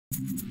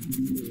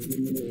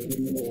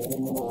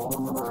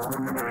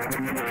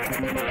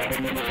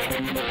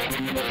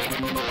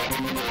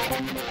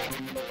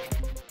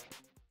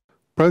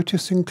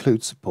Proteus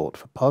includes support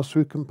for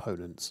pass-through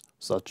components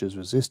such as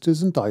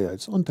resistors and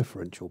diodes on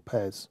differential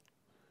pairs.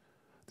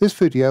 This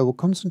video will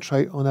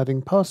concentrate on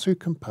adding pass-through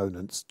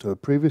components to a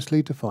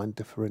previously defined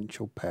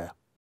differential pair.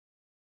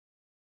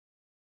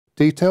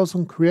 Details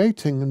on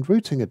creating and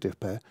routing a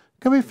DiffPair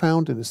can be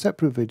found in a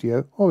separate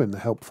video or in the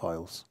help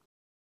files.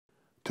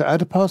 To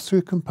add a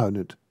pass-through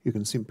component, you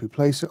can simply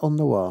place it on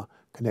the wire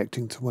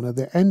connecting to one of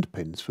the end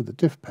pins for the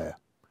DiffPair.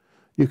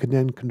 You can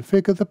then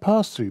configure the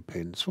pass-through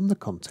pins from the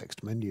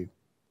context menu.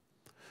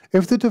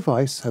 If the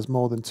device has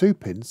more than 2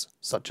 pins,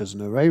 such as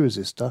an array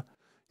resistor,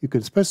 you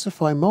can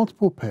specify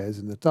multiple pairs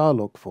in the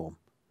dialog form.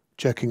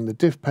 Checking the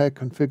DiffPair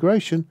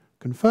configuration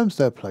confirms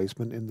their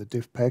placement in the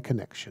DiffPair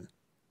connection.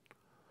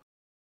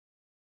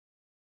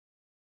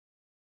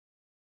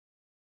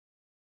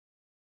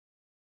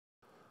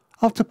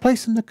 After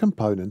placing the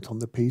component on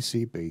the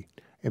PCB,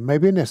 it may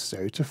be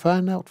necessary to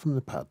fan out from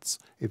the pads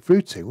if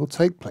routing will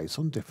take place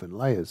on different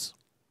layers.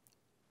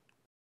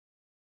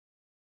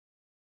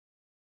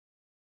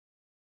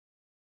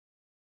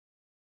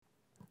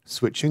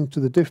 Switching to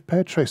the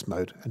DiffPair trace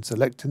mode and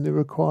selecting the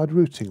required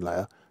routing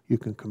layer, you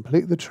can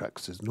complete the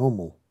tracks as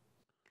normal.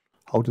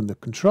 Holding the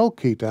Control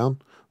key down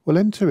will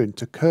enter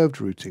into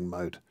curved routing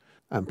mode,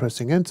 and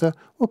pressing Enter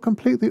will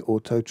complete the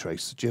auto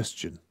trace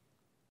suggestion.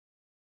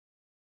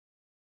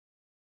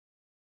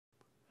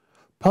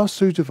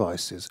 Pass-through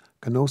devices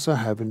can also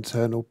have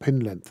internal pin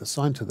length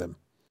assigned to them.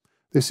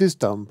 This is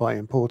done by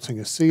importing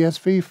a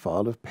CSV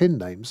file of pin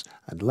names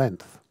and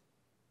length.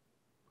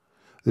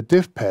 The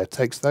DiffPair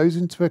takes those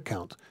into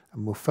account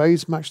and will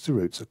phase match the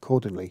routes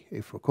accordingly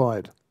if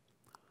required.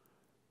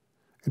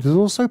 It is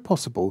also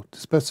possible to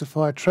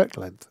specify a track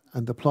length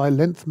and apply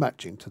length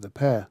matching to the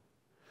pair.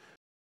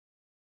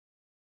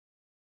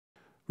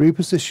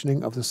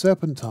 Repositioning of the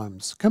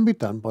serpentines can be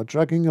done by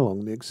dragging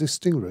along the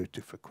existing route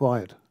if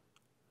required.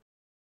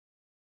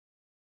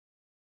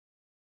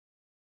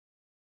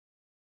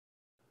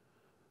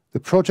 The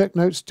Project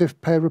Notes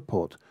DiffPair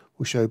report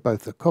will show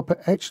both the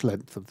copper etch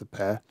length of the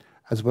pair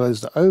as well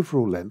as the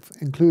overall length,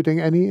 including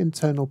any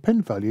internal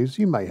pin values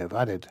you may have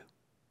added.